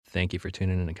Thank you for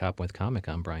tuning in to Coppin with Comic.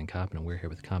 I'm Brian Coppin, and we're here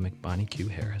with comic Bonnie Q.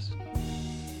 Harris.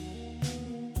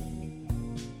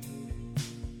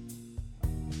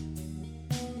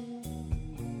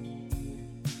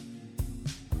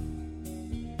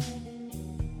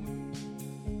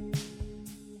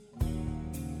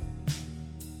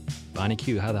 Bonnie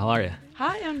Q, how the hell are you?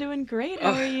 Hi, I'm doing great.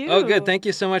 How are you? Oh, good. Thank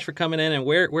you so much for coming in. And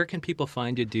where can people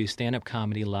find you do stand-up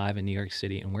comedy live in New York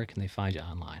City, and where can they find you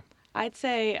online? I'd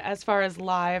say as far as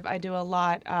live, I do a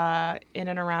lot in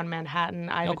and around Manhattan.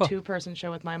 I have a two-person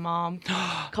show with my mom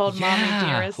called Mommy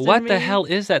Dearest. What the hell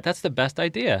is that? That's the best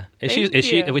idea. Was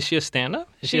she a stand-up?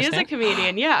 She is a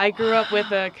comedian. Yeah, I grew up with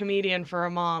a comedian for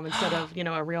a mom instead of,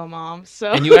 a real mom.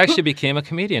 So And you actually became a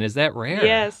comedian. Is that rare?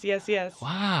 Yes.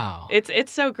 Wow.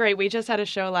 It's so great. We just had a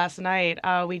show last night.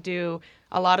 We do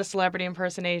a lot of celebrity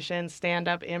impersonations,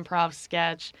 stand-up, improv,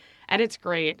 sketch. And it's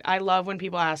great. I love when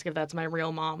people ask if that's my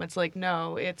real mom. It's like,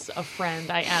 no, it's a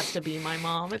friend. I asked to be my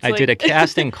mom. I did a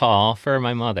casting call for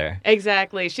my mother.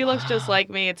 Exactly. She looks just like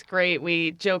me. It's great.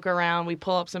 We joke around. We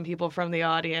pull up some people from the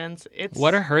audience.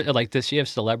 What are her, does she have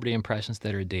celebrity impressions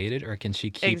that are dated, or can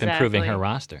she keep improving her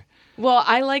roster? Well,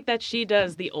 I like that she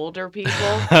does the older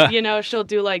people. She'll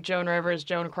do like Joan Rivers,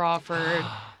 Joan Crawford,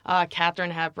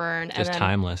 Katharine Hepburn. Just and then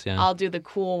timeless, yeah. I'll do the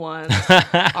cool ones.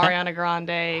 Ariana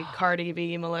Grande, Cardi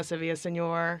B, Melissa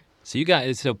Villaseñor.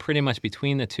 So pretty much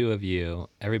between the two of you,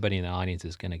 everybody in the audience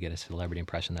is going to get a celebrity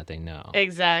impression that they know.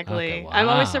 Exactly. Okay, wow. I'm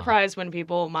always surprised when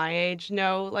people my age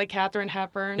know, like, Katharine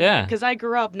Hepburn. Yeah. Because I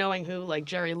grew up knowing who, like,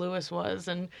 Jerry Lewis was.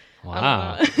 And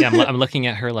wow. Yeah, I'm looking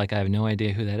at her like I have no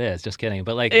idea who that is. Just kidding.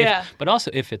 But but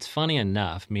also if it's funny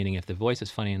enough, meaning if the voice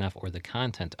is funny enough or the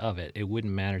content of it, it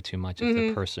wouldn't matter too much if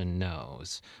the person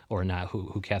knows or not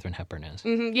who Katharine Hepburn is.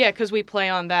 Mm-hmm. Yeah, because we play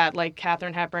on that. Like,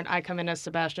 Katharine Hepburn, I come in as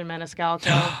Sebastian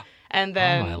Maniscalco. And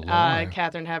then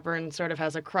Katharine Hepburn sort of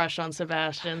has a crush on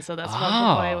Sebastian, so that's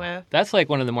fun to play with. That's like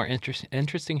one of the more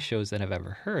interesting shows that I've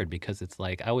ever heard, because it's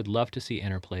like I would love to see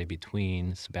interplay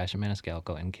between Sebastian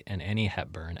Maniscalco and any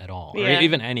Hepburn at all, or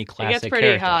even any classic character. It gets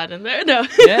pretty hot in there. No.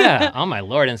 Yeah. Oh my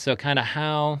Lord. And so kind of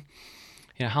how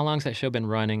long's that show been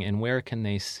running, and where can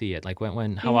they see it? Like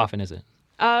how often is it?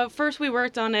 First we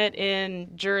worked on it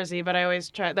in Jersey, but I always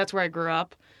try. That's where I grew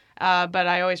up. But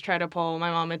I always try to pull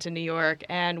my mom into New York,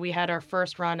 and we had our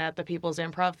first run at the People's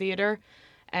Improv Theater,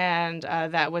 and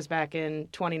that was back in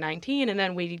 2019, and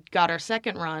then we got our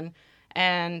second run,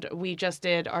 and we just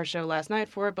did our show last night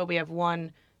for it, but we have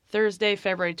one Thursday,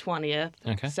 February 20th,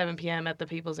 7 p.m. at the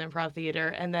People's Improv Theater,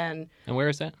 and then... And where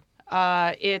is that?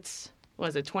 It's,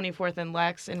 24th and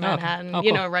Lex in Manhattan,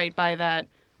 cool. Right by that...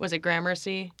 Was it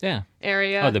Gramercy? Yeah.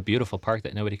 Area? Oh, the beautiful park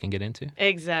that nobody can get into?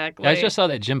 Exactly. I just saw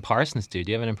that Jim Parsons dude.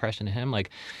 Do you have an impression of him?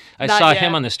 Like, I Not saw yet.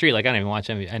 him on the street. Like, I don't even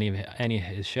watch any of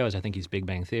his shows. I think he's Big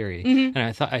Bang Theory. Mm-hmm.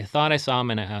 And I thought I saw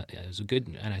him, and it was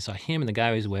good. And I saw him and the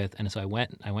guy he was with. And so I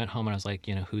went home, and I was like,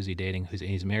 who's he dating?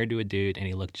 He's married to a dude, and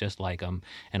he looked just like him.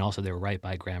 And also, they were right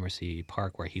by Gramercy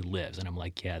Park where he lives. And I'm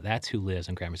like, yeah, that's who lives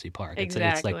in Gramercy Park.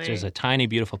 Exactly. It's like there's a tiny,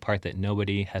 beautiful park that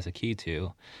nobody has a key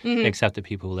to, except the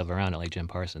people who live around it, like Jim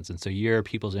Parsons. And so your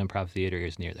People's Improv Theater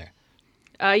is near there.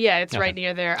 Yeah, it's right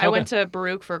near there. I went to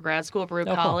Baruch for grad school, Baruch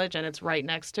College, and it's right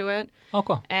next to it. Oh,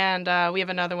 cool. And we have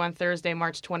another one Thursday,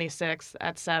 March 26th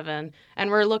at 7. And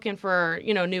we're looking for,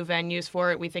 new venues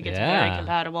for it. We think it's very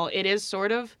compatible. It is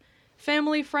sort of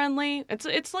family-friendly.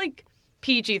 It's like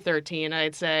PG-13,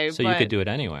 I'd say. So you could do it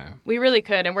anywhere. We really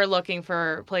could, and we're looking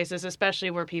for places,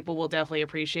 especially where people will definitely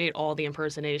appreciate all the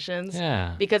impersonations.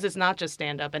 Yeah. Because it's not just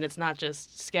stand-up, and it's not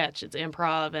just sketch. It's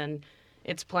improv, and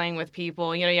it's playing with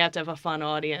people. You have to have a fun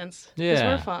audience. Yeah. Because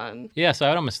we're fun. Yeah, so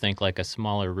I'd almost think like a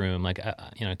smaller room, like,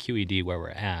 QED where we're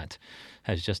at,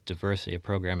 has just diversity of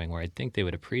programming where I think they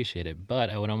would appreciate it.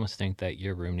 But I would almost think that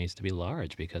your room needs to be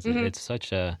large because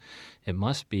it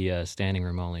must be a standing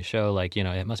room only show. Like,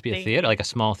 it must be a theater, like a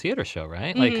small theater show,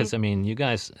 right? Like, because, you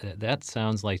guys, that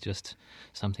sounds like just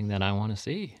something that I want to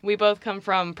see. We both come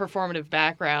from performative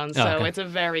backgrounds, so it's a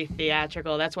very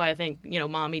theatrical. That's why I think,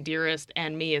 Mommy Dearest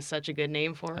and Me is such a good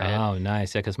name for it. Oh,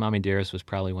 nice. Yeah, because Mommy Dearest was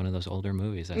probably one of those older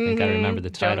movies. I think I remember the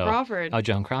title. Joan Crawford. Oh,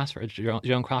 Joan Crawford.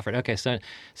 Joan Crawford. Okay, so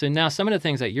now some of the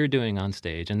things that you're doing on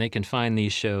stage, and they can find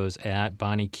these shows at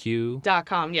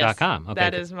BonnieQ.com. Yes. .com. Okay.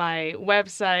 That is my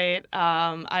website.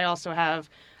 I also have,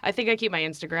 I think I keep my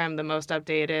Instagram the most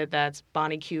updated. That's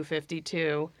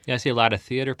BonnieQ52. Yeah, I see a lot of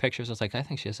theater pictures. I was like, I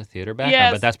think she has a theater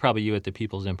background, but that's probably you at the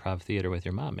People's Improv Theater with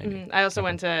your mom, maybe. I also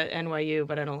went to NYU,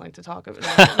 but I don't like to talk about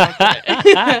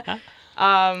it.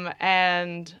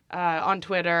 And on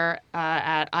Twitter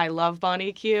at I Love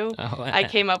Bonnie Q. Oh, I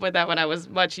came up with that when I was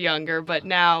much younger, but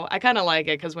now I kind of like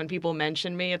it because when people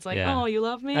mention me, it's like, Yeah. oh, you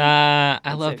love me? I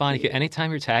That's love so Bonnie Q. cute.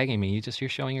 Anytime you're tagging me, you're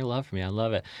showing your love for me. I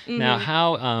love it. Now,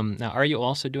 now are you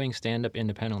also doing stand up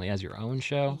independently as your own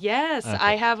show? Yes, Okay.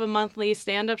 I have a monthly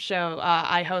stand-up show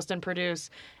I host and produce,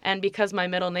 and because my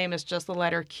middle name is just the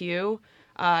letter Q,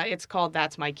 it's called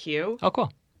That's My Q. Oh,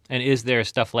 cool. And is there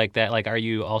stuff like that? Like, are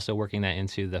you also working that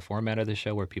into the format of the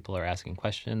show where people are asking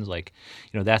questions? Like,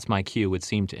 that's my Q would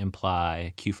seem to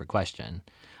imply Q for question.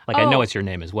 Like, I know Oh. it's your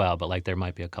name as well, but like there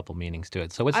might be a couple meanings to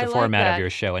it. So what's I the like format of that. your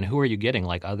show? And who are you getting?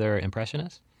 Like other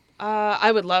impressionists?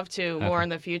 I would love to more Okay. in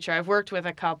the future. I've worked with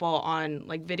a couple on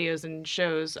like videos and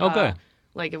shows. Oh, good.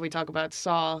 Like if we talk about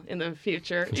Saw in the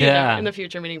future, Yeah. in the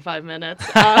future meaning 5 minutes.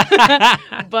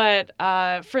 But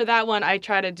for that one, I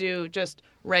try to do just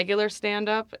regular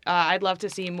stand-up. I'd love to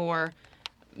see more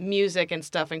music and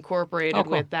stuff incorporated Oh,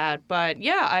 cool. with that. But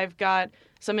yeah, I've got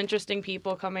some interesting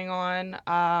people coming on,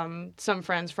 some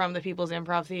friends from the People's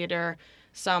Improv Theater,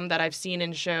 some that I've seen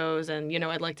in shows, and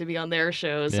I'd like to be on their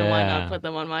shows, so why Yeah. not put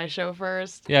them on my show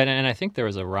first? Yeah, and I think there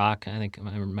was a rock. I think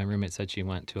my roommate said she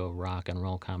went to a rock and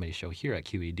roll comedy show here at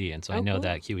QED, and so I Oh, know cool.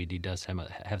 that QED does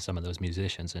have some of those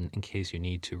musicians. And in case you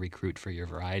need to recruit for your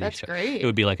variety That's show, great. it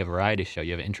would be like a variety show.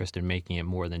 You have an interest in making it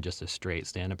more than just a straight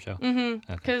stand-up show.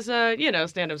 Mm-hmm. Okay. Because,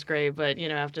 stand-up's great, but,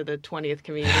 after the 20th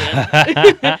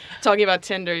comedian talking about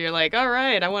Tinder, you're like, all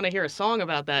right, I want to hear a song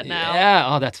about that now.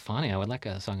 Yeah. Oh, that's funny. I would like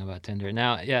a song about Tinder.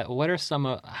 Now, yeah. What are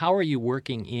how are you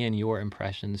working in your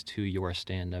impressions to your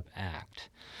stand-up act?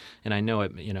 And I know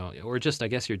it, or just I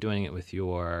guess you're doing it with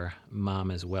your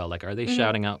mom as well. Like, are they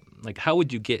shouting out? Like, how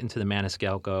would you get into the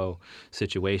Maniscalco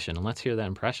situation? And let's hear that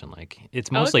impression. Like,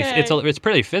 it's mostly Okay. it's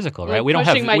pretty physical, right? Like we don't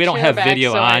pushing my have chair back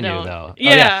video so I on you don't- though.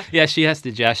 Yeah. Oh, yeah. She has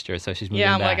to gesture, so she's moving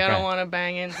Yeah, I'm back. like, I don't right. want to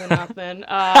bang into nothing.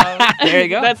 There you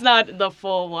go. That's not the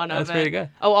full one That's of it. pretty good.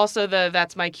 Oh, also,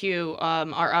 That's My Cue.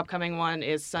 Our upcoming one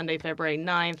is Sunday, February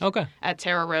 9th Okay. at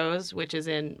Terra Rose, which is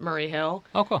in Murray Hill.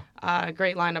 Oh, cool.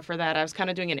 Great lineup for that. I was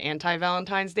kind of doing an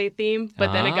anti-Valentine's Day theme,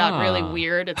 but then it got really Ah.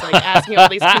 weird. It's like asking all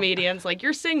these comedians, like,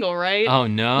 you're single, right? Oh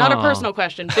no. Not a personal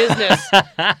question. Business.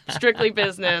 Strictly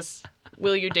business.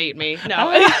 Will you date me? No.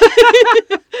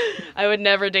 I would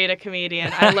never date a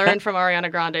comedian. I learned from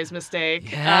Ariana Grande's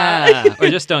mistake. Yeah. Or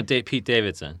just don't date Pete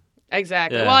Davidson.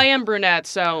 Exactly. Yeah. Well, I am brunette,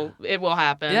 so it will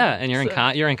happen. Yeah, and you're So-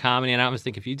 you're in comedy, and I was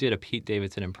thinking if you did a Pete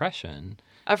Davidson impression.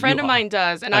 A friend You of are- mine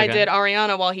does, and I Okay. did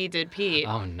Ariana while he did Pete.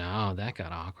 Oh no, that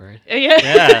got awkward. Yeah.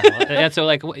 Yeah, yeah.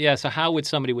 So so how would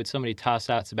somebody toss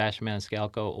out Sebastian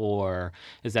Maniscalco, or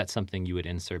is that something you would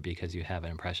insert because you have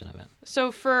an impression of it?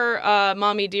 So for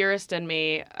Mommy Dearest and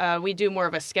Me, we do more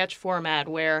of a sketch format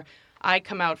where I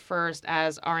come out first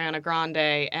as Ariana Grande,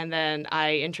 and then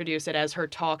I introduce it as her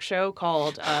talk show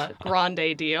called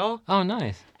Grande Deal. Oh,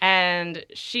 nice. And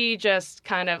she just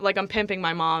kind of, like, I'm pimping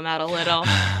my mom out a little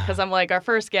because I'm like, our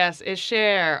first guest is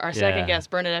Cher, our second Yeah.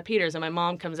 guest, Bernadette Peters, and my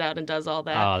mom comes out and does all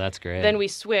that. Oh, that's great. Then we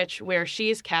switch where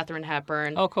she's Katharine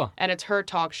Hepburn. Oh, cool. And it's her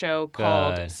talk show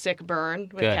called Good. Sick Burn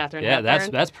with Good. Katharine Yeah, Hepburn.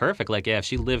 that's perfect. Like, yeah, if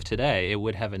she lived today, it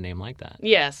would have a name like that.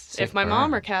 Yes. Sick If my mom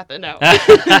Burn. or Katharine, no.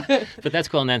 But that's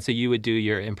cool. And then, so you would do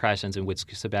your impressions, and would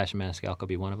Sebastian Maniscalco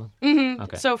be one of them? Mm-hmm.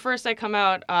 Okay. So first I come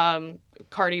out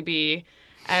Cardi B,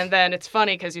 and then it's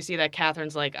funny because you see that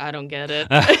Catherine's like, I don't get it.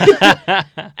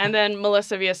 And then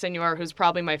Melissa Villaseñor, who's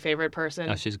probably my favorite person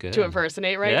Oh, she's good. to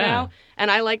impersonate right Yeah. now. And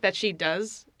I like that she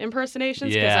does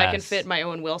impersonations because I can Yes. fit my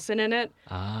own Wilson in it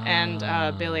and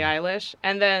Ah. Billie Eilish.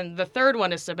 And then the third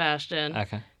one is Sebastian.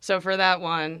 Okay. So for that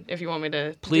one, if you want me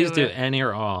to Please do it. any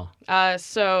or all.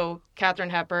 So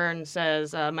Katharine Hepburn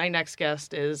says, my next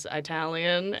guest is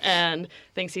Italian and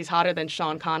thinks he's hotter than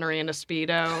Sean Connery in a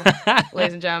Speedo.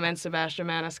 Ladies and gentlemen, Sebastian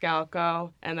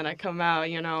Maniscalco. And then I come out,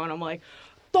 and I'm like,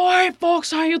 hey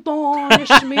folks, how you doing?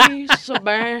 It's me,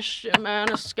 Sebastian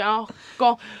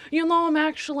Maniscalco. I'm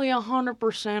actually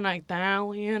 100%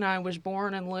 Italian. I was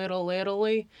born in Little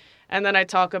Italy. And then I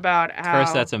talk about how...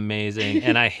 First, that's amazing,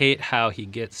 and I hate how he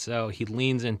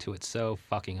leans into it so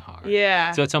fucking hard.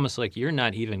 Yeah. So it's almost like you're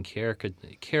not even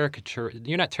caricature.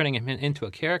 You're not turning him into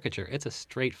a caricature. It's a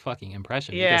straight fucking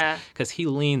impression. Yeah. Because he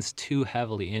leans too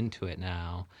heavily into it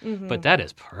now. But that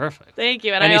is perfect. Thank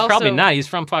you. And I he's also... probably not. He's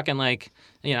from fucking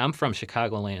I'm from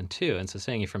Chicagoland too, and so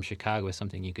saying you're from Chicago is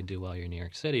something you could do while you're in New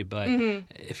York City. But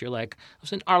if you're like, I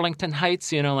was in Arlington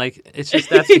Heights, it's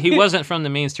just he wasn't from the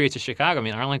main streets of Chicago. I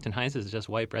mean, Arlington Heights is just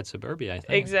white bread suburbia, I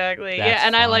think. Exactly. That's yeah,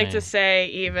 and I like to funny. say,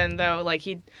 even though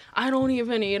I don't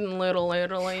even eat in Little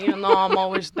Italy, I'm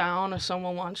always down if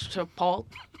someone wants Chipotle.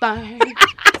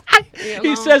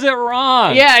 He says it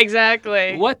wrong. Yeah,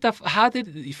 exactly. What the? How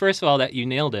did? First of all, that you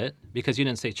nailed it because you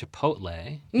didn't say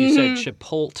Chipotle. You said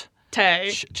Chipotle.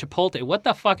 Chipotle. What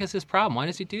the fuck is his problem? Why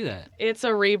does he do that? It's a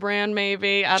rebrand,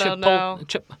 maybe. I don't know.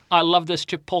 I love this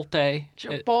Chipotle.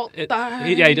 Chipotle.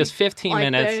 He does 15 like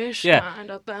minutes. This Yeah.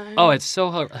 kind of thing. Oh, it's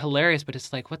so hilarious, but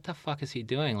it's like, what the fuck is he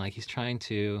doing? Like, he's trying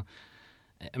to.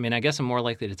 I mean, I guess I'm more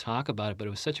likely to talk about it, but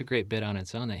it was such a great bit on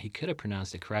its own that he could have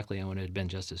pronounced it correctly and it would have been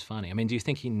just as funny. I mean, do you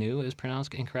think he knew it was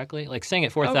pronounced incorrectly? Like, saying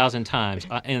it 4,000 times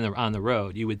on the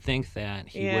road, you would think that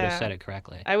he would have said it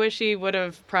correctly. I wish he would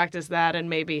have practiced that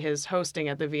and maybe his hosting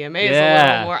at the VMAs a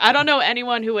little more. I don't know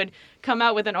anyone who would come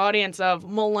out with an audience of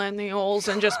millennials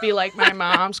and just be like, my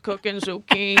mom's cooking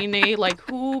zucchini. Like,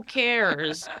 who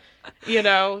cares? You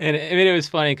know? And I mean, it was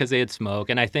funny because they had smoke,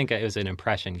 and I think it was an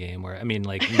impression game where, I mean,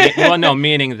 like,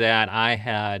 meaning that I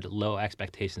had low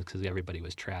expectations because everybody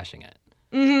was trashing it.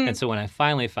 Mm-hmm. And so when I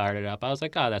finally fired it up, I was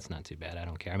like, oh, that's not too bad. I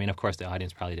don't care. I mean, of course, the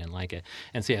audience probably didn't like it.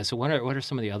 And so, so what are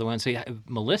some of the other ones? So,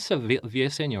 Melissa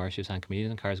Villaseñor, she was on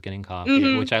Comedians in Cars Getting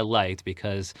Coffee, which I liked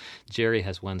because Jerry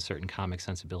has one certain comic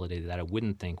sensibility that I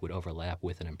wouldn't think would overlap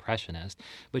with an impressionist.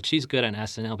 But she's good on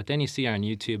SNL. But then you see her on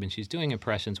YouTube, and she's doing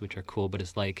impressions, which are cool, but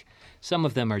it's like some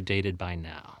of them are dated by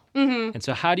now. Mm-hmm. And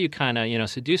so how do you kind of,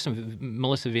 so do some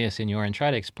Melissa Villaseñor and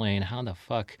try to explain how the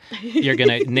fuck you're going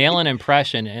to nail an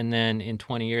impression, and then in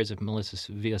 20 years, if Melissa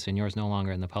Villaseñor is no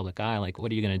longer in the public eye, like, what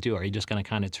are you going to do? Are you just going to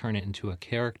kind of turn it into a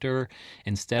character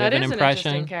instead of an impression? That is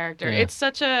an interesting character. Yeah. It's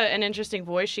such an interesting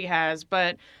voice she has,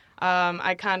 but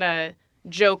I kind of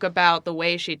joke about the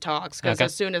way she talks, because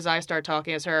as soon as I start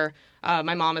talking as her,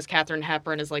 my mom is Katharine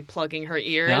Hepburn, is like plugging her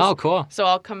ears. Oh, cool. So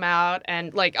I'll come out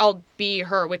and like I'll be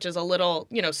her, which is a little,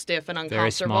 stiff and uncomfortable.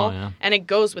 Very small, yeah. And it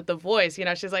goes with the voice.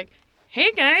 She's like,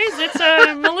 hey guys, it's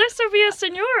Melissa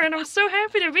Villaseñor, and I'm so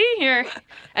happy to be here.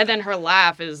 And then her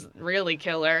laugh is really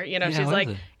killer. She's like,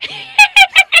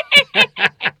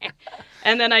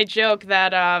 and then I joke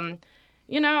that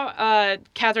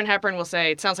Katharine Hepburn will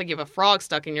say, it sounds like you have a frog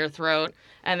stuck in your throat.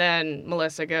 And then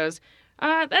Melissa goes,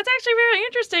 that's actually really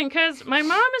interesting because my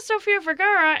mom is Sofia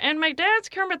Vergara and my dad's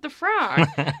Kermit the Frog.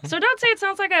 So don't say it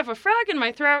sounds like I have a frog in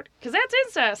my throat because that's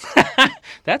incest.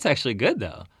 That's actually good,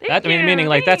 though. Thank you. Meaning,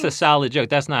 like, that's a solid joke.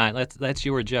 That's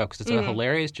your joke, because it's a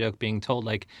hilarious joke being told,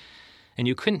 like, and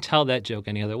you couldn't tell that joke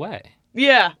any other way.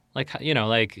 Yeah. Like,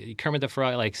 like Kermit the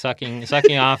Frog, like sucking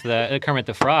off the Kermit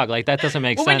the Frog, like that doesn't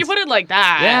make sense. Well, when you put it like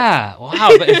that. Yeah, wow,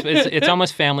 but it's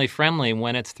almost family friendly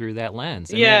when it's through that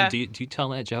lens. Yeah. Do you tell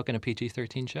that joke in a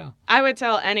PG-13 show? I would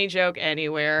tell any joke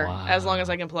anywhere, as long as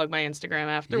I can plug my Instagram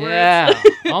afterwards. Yeah.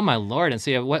 Oh my Lord! And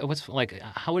see, what's like,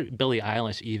 how would Billie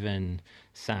Eilish even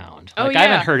sound? Like, I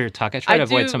haven't heard her talk. I try to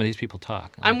avoid some of these people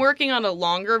talk. I'm working on a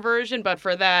longer version, but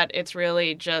for that, it's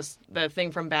really just the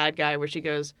thing from Bad Guy where she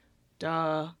goes,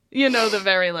 duh. The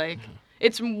very, like,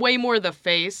 it's way more the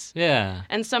face. Yeah.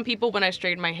 And some people, when I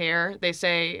straighten my hair, they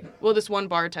say, well, this one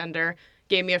bartender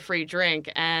gave me a free drink,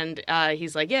 and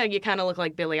he's like, yeah, you kind of look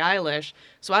like Billie Eilish.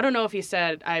 So I don't know if he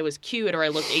said I was cute or I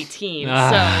looked 18. So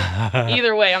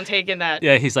either way, I'm taking that.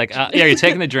 Yeah, he's like, you're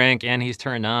taking the drink, and he's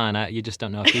turned on. You just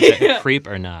don't know if he's a creep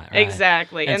or not. Right?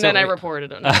 Exactly. And so then I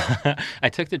reported him. I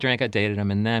took the drink, I dated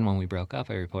him, and then when we broke up,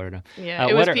 I reported him. Yeah,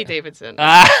 it was Pete Davidson.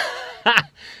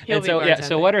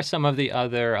 So what are some of the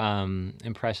other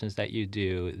impressions that you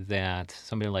do that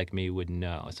somebody like me would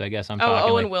know? So I guess I'm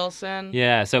talking Owen Wilson.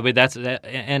 Yeah, so but that's that,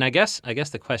 and I guess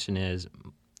the question is,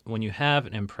 when you have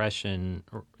an impression,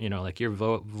 like your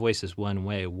voice is one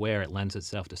way where it lends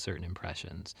itself to certain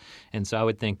impressions. And so I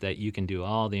would think that you can do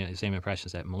all the same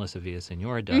impressions that Melissa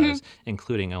Villaseñor does,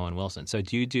 including Owen Wilson. So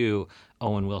do you do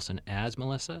Owen Wilson as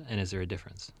Melissa, and is there a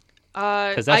difference?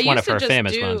 Because that's one of her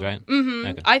famous ones, right? Mm-hmm.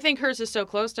 Okay. I think hers is so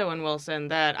close to Owen Wilson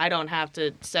that I don't have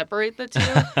to separate the two.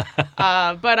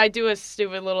 But I do a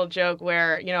stupid little joke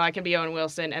where, I can be Owen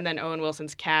Wilson and then Owen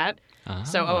Wilson's cat. Oh.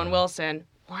 So Owen Wilson,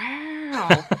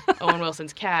 wow. Owen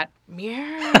Wilson's cat,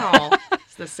 meow.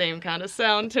 It's the same kind of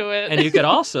sound to it. And you could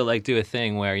also do a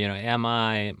thing where, am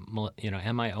I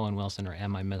Owen Wilson or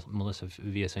am I Melissa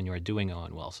Villaseñor doing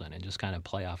Owen Wilson, and just kind of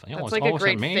play off. That's like a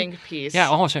great think piece. Yeah,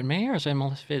 almost at me or is it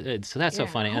Melissa Villaseñor? So that's so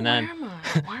funny. And then,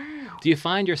 wow. Do you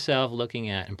find yourself looking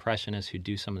at impressionists who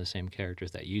do some of the same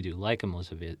characters that you do, like a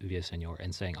Melissa Villaseñor,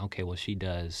 and saying, okay, well, she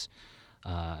does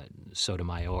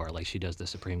Sotomayor, like she does the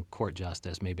Supreme Court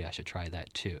Justice, maybe I should try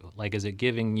that too. Like, is it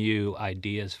giving you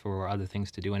ideas for other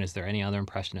things to do? And is there any other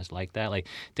impressionists like that? Like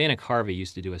Dana Carvey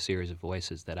used to do a series of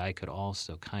voices that I could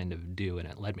also kind of do, and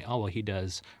it led me, he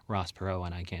does Ross Perot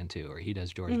and I can too, or he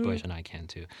does George Bush and I can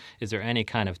too. Is there any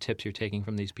kind of tips you're taking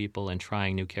from these people and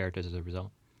trying new characters as a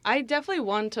result? I definitely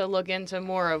want to look into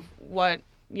more of what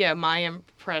my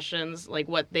impressions, like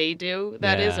what they do.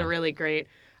 That is Yeah. a really great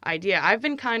idea. I've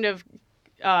been kind of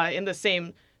in the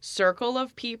same circle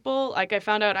of people. Like I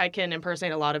found out I can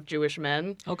impersonate a lot of Jewish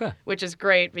men, Okay. which is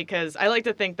great because I like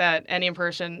to think that any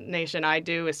impersonation I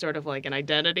do is sort of like an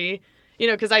identity.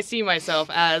 Because I see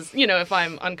myself as, if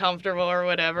I'm uncomfortable or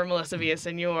whatever, Melissa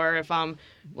Villaseñor. If I'm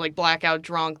like blackout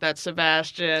drunk, that's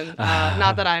Sebastian.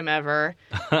 Not that I'm ever.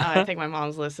 I think my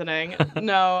mom's listening.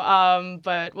 No,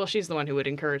 but she's the one who would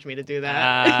encourage me to do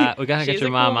that. We gotta get She's your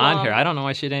a mom cool on mom. here. I don't know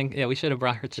why she didn't. Yeah, we should have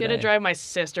brought her She had today. to drive my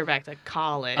sister back to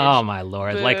college. Oh my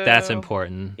lord! Like that's Boo.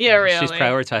 important. Yeah, She's really.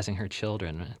 prioritizing her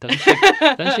children.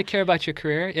 Doesn't she care about your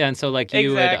career? Yeah, and so like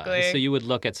you Exactly. would, you would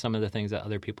look at some of the things that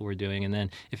other people were doing, and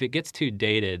then if it gets too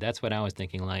dated, that's what I was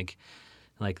thinking. Like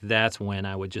that's when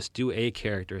I would just do a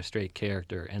character, a straight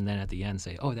character, and then at the end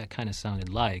say, oh, that kind of sounded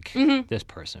like this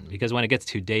person. Because when it gets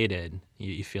too dated,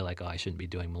 you feel like, oh, I shouldn't be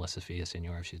doing Melissa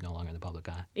Villaseñor if she's no longer in the public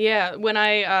eye. Yeah, when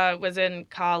I was in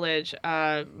college,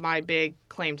 my big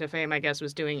claim to fame, I guess,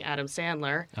 was doing Adam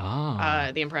Sandler,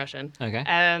 Oh, the impression. okay.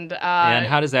 And And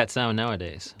how does that sound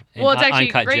nowadays? In well, it's actually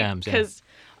Uncut great Gems, yeah. because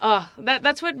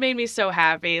that's what made me so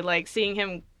happy. Like seeing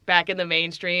him back in the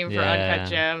mainstream for Yeah. Uncut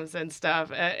Gems and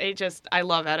stuff. I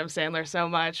love Adam Sandler so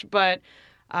much. But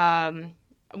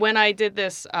when I did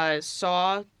this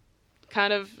Saw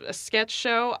kind of a sketch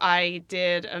show, I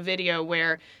did a video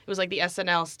where it was like the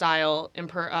SNL style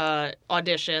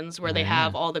auditions where they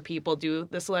have all the people do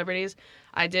the celebrities.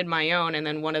 I did my own, and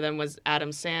then one of them was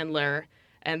Adam Sandler,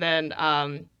 and then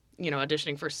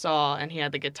auditioning for Saw, and he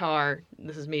had the guitar.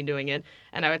 This is me doing it,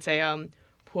 and I would say,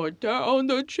 put down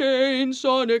the chain,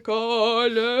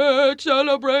 Sonica, let's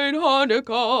celebrate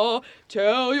Hanukkah.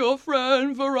 Tell your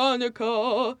friend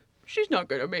Veronica, she's not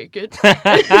gonna make it.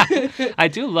 I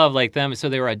do love like them. So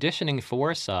they were auditioning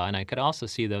for Saw, and I could also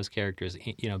see those characters,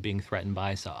 being threatened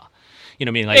by Saw.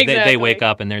 Meaning like they Exactly. wake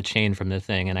up and they're chained from the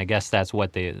thing, and I guess that's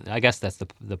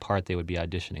the part they would be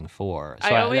auditioning for. So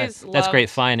I always that's great.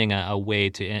 loved- Finding a way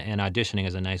to, and auditioning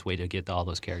is a nice way to get all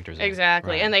those characters in.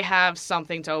 Exactly. Right. And they have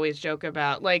something to always joke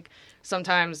about. Like,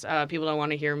 sometimes people don't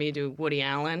want to hear me do Woody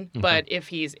Allen, but if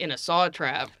he's in a saw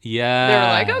trap, Yeah.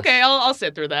 they're like, okay, I'll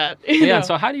sit through that. You Yeah, know? and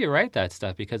so how do you write that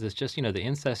stuff? Because it's just, the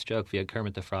incest joke via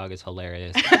Kermit the Frog is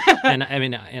hilarious. And I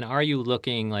mean, and are you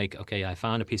looking like, okay, I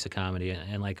found a piece of comedy,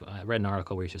 and like I read an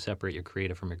article where you should separate your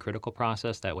creative from your critical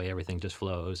process. That way everything just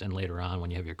flows. And later on, when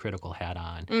you have your critical hat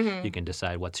on, you can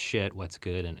decide what's shit, what's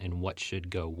good, and what should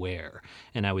go where.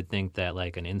 And I would think that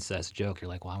like an incest joke, you're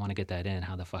like, well, I want to get that in.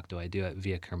 How the fuck do I do it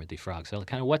via Kermit the Frog? So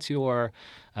kind of what's your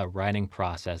writing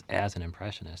process as an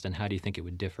impressionist, and how do you think it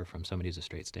would differ from somebody who's a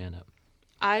straight stand-up?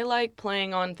 I like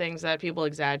playing on things that people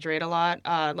exaggerate a lot.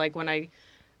 Like when I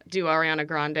do Ariana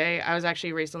Grande, I was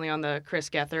actually recently on the Chris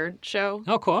Gethard show.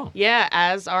 Oh, cool. Yeah,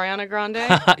 as Ariana Grande.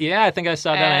 Yeah, I think I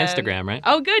saw that on And- Instagram, right?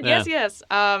 Oh, good. Yeah. Yes.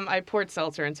 I poured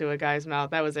seltzer into a guy's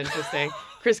mouth. That was interesting.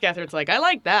 Chris Gethard's like, I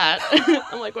like that.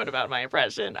 I'm like, what about my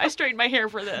impression? I straightened my hair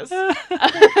for this.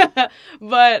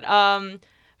 But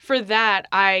for that,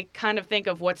 I kind of think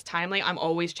of what's timely. I'm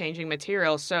always changing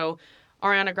material. So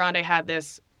Ariana Grande had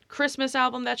this Christmas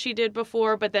album that she did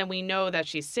before, but then we know that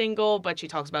she's single, but she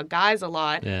talks about guys a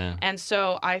lot. Yeah. And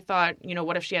so I thought,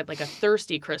 what if she had like a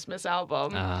thirsty Christmas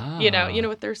album? Ah. You know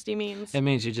what thirsty means? It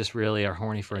means you just really are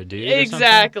horny for a dude. Or something?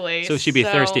 Exactly. So she'd be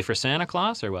thirsty for Santa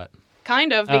Claus or what?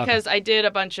 Kind of, Oh, okay. because I did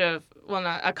a bunch of,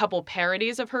 a couple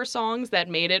parodies of her songs that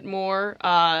made it more,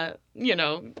 I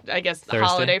guess, Thirsty?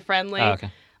 holiday friendly. Oh,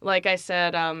 okay. Like I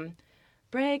said,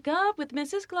 break up with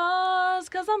Mrs. Claus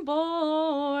 'cause I'm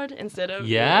bored, instead of...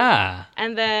 Yeah.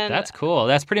 And then... That's cool.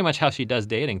 That's pretty much how she does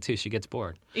dating too. She gets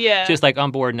bored. Yeah. She's like,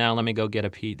 I'm bored now. Let me go get a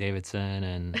Pete Davidson,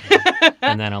 and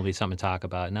and then it'll be something to talk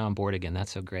about. Now I'm bored again.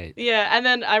 That's so great. Yeah, and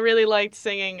then I really liked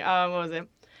singing, what was it?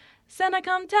 Santa,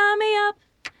 come tie me up,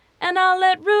 and I'll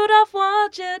let Rudolph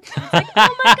watch it. It's like,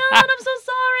 oh my God, I'm so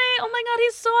sorry. Oh my God,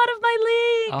 he's so out of my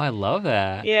league. Oh, I love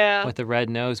that. Yeah. With the red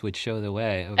nose would show the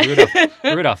way.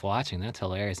 Rudolph watching, that's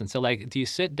hilarious. And so, like, do you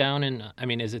sit down and,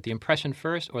 is it the impression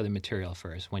first or the material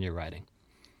first when you're writing?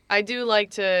 I do like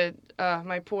to,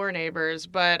 my poor neighbors,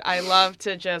 but I love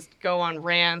to just go on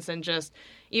rants and just,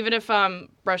 even if I'm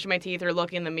brushing my teeth or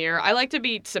looking in the mirror, I like to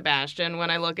be Sebastian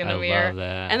when I look in the mirror. I love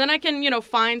that. And then I can,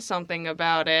 find something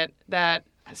about it that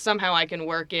somehow I can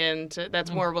work into that's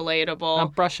more relatable. I'm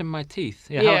brushing my teeth.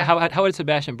 Yeah. Yeah. How would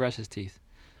Sebastian brush his teeth?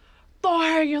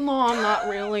 Sorry, I'm not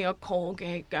really a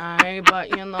Colgate guy, but,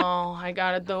 I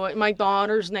gotta do it. My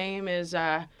daughter's name is,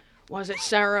 was it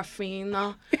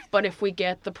Serafina? But if we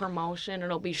get the promotion,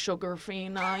 it'll be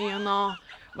Sugarfina,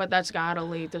 But that's gotta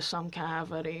lead to some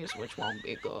cavities, which won't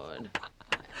be good.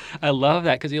 I love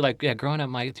that because you're like, yeah, growing up,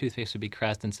 my toothpaste would be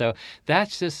Crest. And so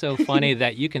that's just so funny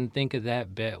that you can think of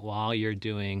that bit while you're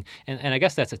doing, and I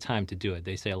guess that's a time to do it.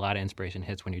 They say a lot of inspiration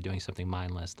hits when you're doing something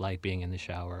mindless, like being in the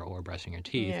shower or brushing your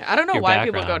teeth. Yeah, I don't know Your why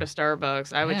people go to background.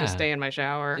 Starbucks. I would just Yeah. stay in my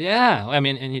shower. Yeah, I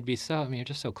mean, and you'd be so, I mean, you're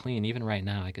just so clean. Even right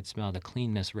now, I could smell the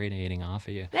cleanness radiating off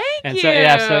of you. Thank And you. so,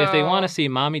 yeah, so if they want to see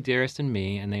Mommy Dearest and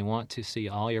me, and they want to see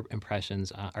all your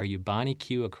impressions, are you Bonnie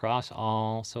Q across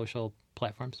all social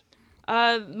platforms?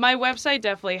 My website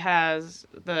definitely has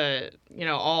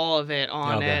all of it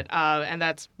on Okay. it, and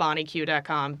that's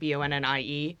bonnieq.com,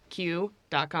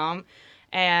 BONNIEQ.com,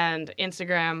 and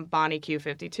Instagram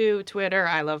BonnieQ52, Twitter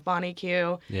I love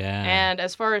BonnieQ, Yeah. and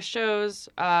as far as shows,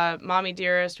 Mommy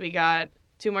Dearest, we got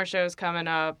 2 more shows coming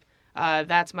up.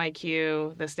 That's My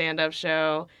Q, the stand-up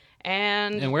show,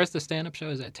 And where's the stand-up show?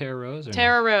 Is that Tara Rose? Or no?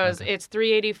 Tara Rose. Okay. It's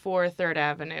 384 3rd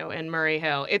Avenue in Murray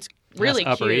Hill. It's really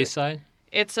That's Upper cute. East Side?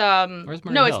 It's Where's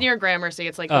Murray no, Hill? it's near Gramercy.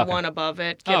 It's like Oh, the okay. one above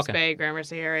it, Oh, Kips okay. Bay,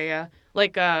 Gramercy area.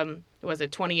 Like was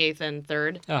it 28th and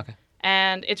 3rd? Oh, okay.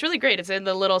 And it's really great. It's in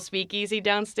the little speakeasy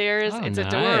downstairs. Oh, It's nice.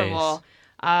 adorable.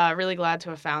 Really glad to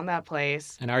have found that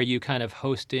place. And are you kind of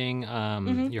hosting,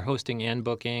 Mm-hmm. you're hosting and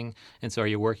booking, and so are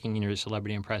you working in your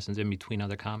celebrity impressions in between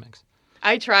other comics?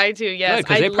 I try to, yes. Good,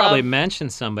 because I they probably love- mention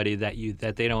somebody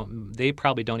they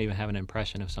probably don't even have an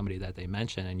impression of somebody that they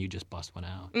mention, and you just bust one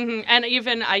out. Mhm. And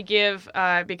even I give,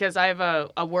 because I have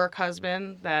a work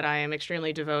husband that I am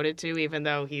extremely devoted to, even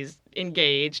though he's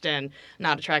engaged and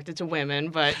not attracted to women,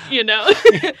 but,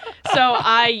 So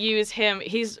I use him.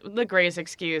 He's the greatest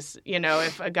excuse,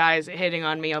 if a guy's hitting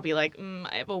on me, I'll be like,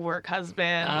 I have a work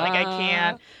husband. Like, I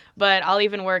can't. But I'll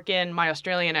even work in my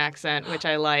Australian accent, which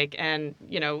I like, and,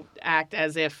 act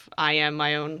as if I am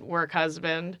my own work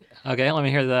husband. Okay, let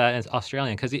me hear the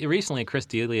Australian, because recently Chris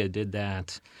D'Elia did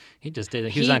that. He just did it.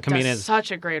 He was on does Comedians.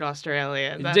 such a great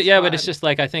Australian. That's Yeah, but fun. it's just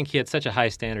like I think he had such a high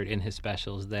standard in his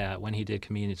specials that when he did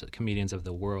comedians of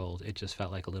the world, it just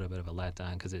felt like a little bit of a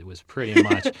letdown because it was pretty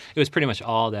much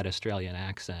all that Australian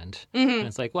accent. Mm-hmm. And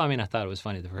it's like, well, I mean, I thought it was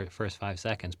funny the first 5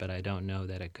 seconds, but I don't know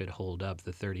that it could hold up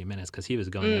the 30 minutes because he was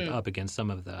going up against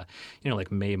some of the,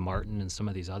 like Mae Martin and some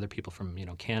of these other people from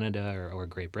Canada or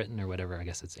Great Britain or whatever. I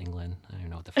guess it's England. I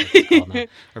don't know what the fuck it's called now,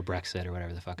 or Brexit or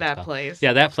whatever the fuck it's That called. place.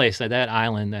 Yeah, that place, that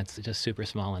island. That's just super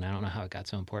small, and I don't know how it got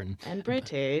so important. And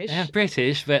British. Yeah,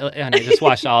 British, but and I just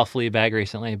watched all Fleabag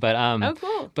recently. But Oh,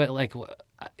 cool. But like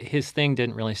his thing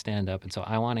didn't really stand up, and so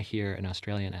I want to hear an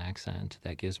Australian accent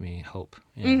that gives me hope.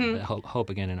 Hope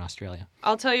again in Australia.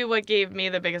 I'll tell you what gave me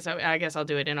the biggest. I guess I'll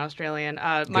do it in Australian.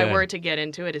 My Good. word to get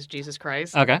into it is Jesus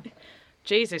Christ. Okay.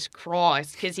 Jesus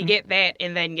Christ, because you get that,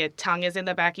 and then your tongue is in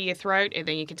the back of your throat, and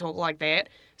then you can talk like that.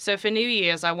 So for New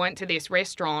Year's, I went to this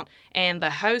restaurant, and the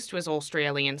host was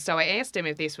Australian. So I asked him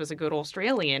if this was a good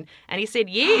Australian, and he said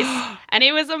yes, and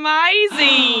it was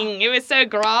amazing. It was so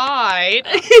great.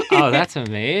 Oh, that's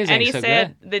amazing. And he so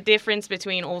said good. the difference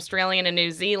between Australian and New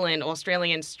Zealand,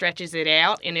 Australian stretches it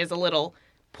out and is a little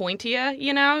pointier,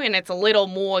 and it's a little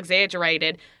more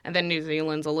exaggerated, and then New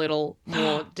Zealand's a little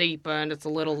more deeper and it's a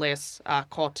little less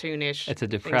cartoonish. It's a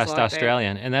things depressed like that.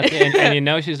 Australian, and that's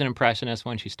and she's an impressionist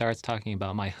when she starts talking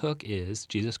about my hook is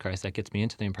Jesus Christ. That gets me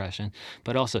into the impression,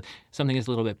 but also something is a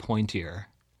little bit pointier.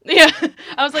 Yeah,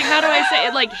 I was like, how do I say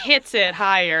it? Like hits it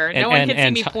higher. No one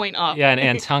can see me point up. Yeah,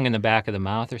 and tongue in the back of the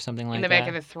mouth or something like that. in the back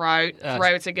of the throat.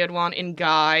 Throat's a good one.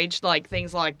 Engaged, like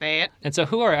things like that. And so,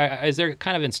 is there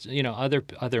kind of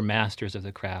other masters of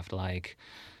the craft like,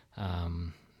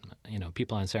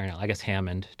 people on Saturday Night? I guess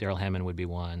Daryl Hammond would be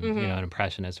one. An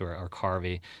impressionist or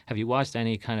Carvey. Have you watched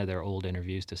any kind of their old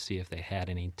interviews to see if they had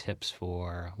any tips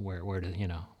for where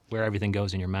everything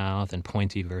goes in your mouth and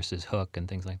pointy versus hook and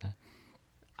things like that?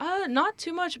 Not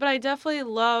too much, but I definitely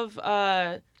love.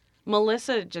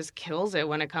 Melissa just kills it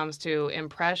when it comes to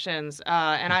impressions.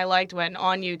 And I liked when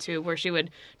on YouTube where she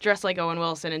would dress like Owen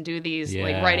Wilson and do these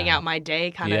like Yeah. writing out my day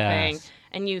kind of thing. Yes.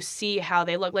 And you see how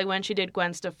they look. Like when she did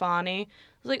Gwen Stefani, it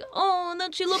was like, oh, and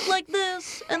then she looked like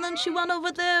this. And then she went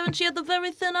over there and she had the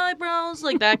very thin eyebrows,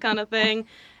 like that kind of thing.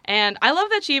 And I love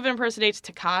that she even impersonates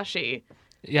Tekashi.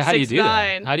 Yeah, how do you do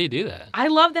that? 6'9". How do you do that? I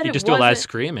love that You it just do a lot of wasn't-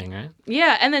 screaming, right?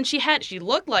 Yeah, and then she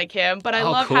looked like him, but I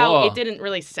Oh, love how cool. it didn't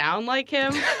really sound like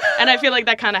him. And I feel like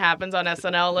that kind of happens on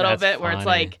SNL a little That's bit, where it's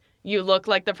funny. like you look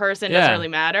like the person, Yeah. doesn't really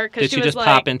matter. Because Did she was just like,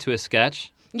 pop into a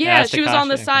sketch? yeah, As she was on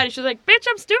the Tekashi? side, and she was like, "Bitch,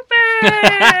 I'm stupid."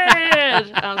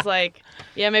 I was like,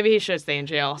 Yeah, maybe he should stay in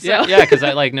jail. So. Yeah, because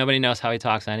nobody knows how he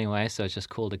talks anyway, so it's just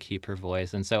cool to keep her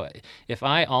voice. And so if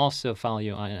I also follow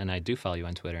you on, and I do follow you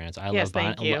on Twitter, and it's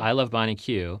thank you. I love Bonnie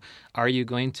Q. Are you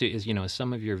going to is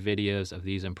some of your videos of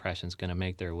these impressions going to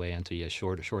make their way into your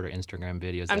shorter Instagram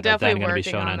videos? I'm that definitely are going to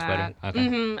be working shown on Twitter? that.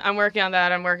 Okay. I'm working on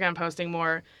that. I'm working on posting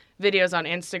more videos on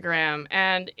Instagram,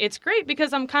 and it's great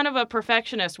because I'm kind of a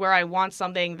perfectionist where I want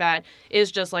something that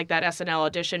is just like that SNL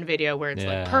audition video where it's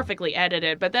like perfectly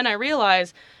edited. But then I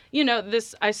realize,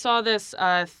 I saw this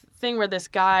thing where this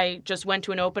guy just went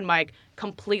to an open mic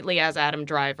completely as Adam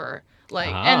Driver.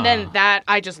 And then that,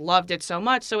 I just loved it so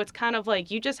much. So it's kind of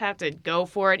like you just have to go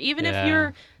for it. Even if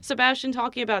you're Sebastian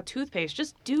talking about toothpaste,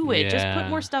 just do it. Just put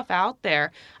more stuff out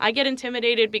there. I get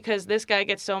intimidated because this guy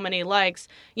gets so many likes,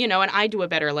 and I do a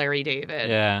better Larry David.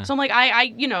 Yeah. So I'm like,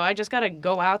 I just got to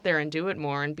go out there and do it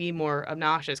more and be more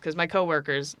obnoxious because my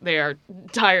coworkers, they are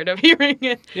tired of hearing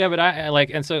it. Yeah, but I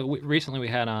and so recently we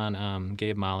had on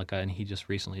Gabe Malika, and he just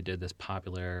recently did this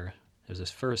popular. It was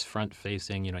his first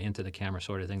front-facing, into the camera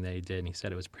sort of thing that he did, and he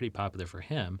said it was pretty popular for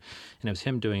him. And it was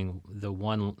him doing the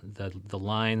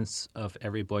lines of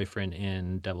every boyfriend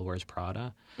in Devil Wears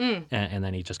Prada, and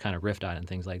then he just kind of riffed on it and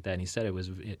things like that. And he said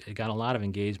it got a lot of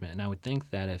engagement. And I would think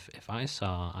that if I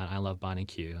saw on I Love Bonnie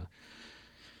Q,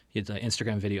 it's an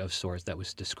Instagram video of sorts that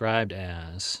was described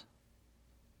as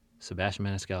Sebastian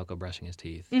Maniscalco brushing his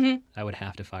teeth, I would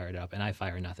have to fire it up, and I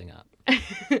fire nothing up.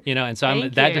 And so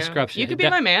that description. You could be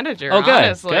my manager. Oh, good,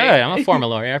 honestly. good. I'm a former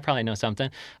lawyer. I probably know something.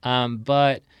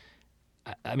 But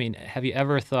I mean, have you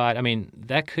ever thought? I mean,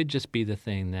 that could just be the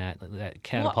thing that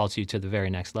catapults you to the very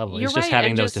next level. It's just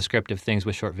having those descriptive things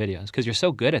with short videos because you're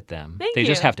so good at them. They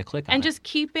just have to click on it. And just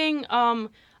keeping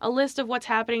a list of what's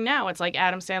happening now. It's like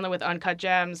Adam Sandler with Uncut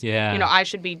Gems. Yeah. I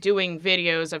should be doing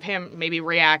videos of him maybe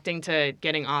reacting to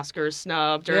getting Oscars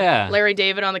snubbed or Yeah. Larry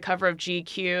David on the cover of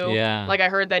GQ. Yeah. Like I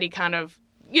heard that he kind of,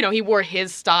 he wore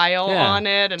his style on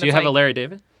it. And do you have a Larry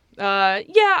David? Yeah,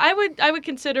 I would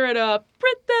consider it a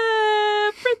pretty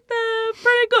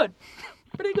good.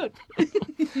 Pretty good.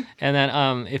 And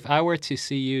then if I were to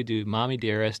see you do Mommy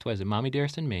Dearest, what is it, Mommy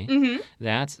Dearest and Me? Mm-hmm.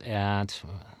 That's at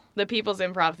the People's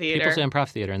Improv Theater. People's Improv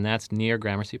Theater, and that's near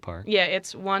Gramercy Park. Yeah,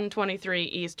 it's 123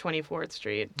 East 24th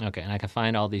Street. Okay, and I can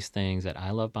find all these things at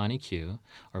I Love Bonnie Q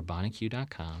or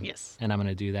BonnieQ.com. Yes. And I'm going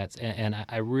to do that. And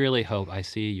I really hope I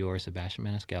see your Sebastian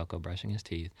Maniscalco brushing his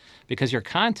teeth because your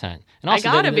content. And also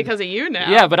I got it because of you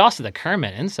now. Yeah, but also the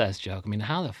Kermit incest joke. I mean,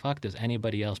 how the fuck does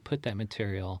anybody else put that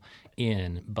material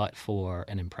in but for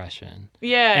an impression?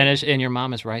 Yeah. And your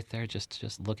mom is right there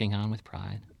just looking on with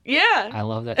pride. Yeah. I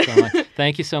love that so much.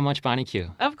 Thank you so much, Bonnie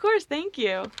Q. Of course. Thank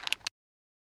you.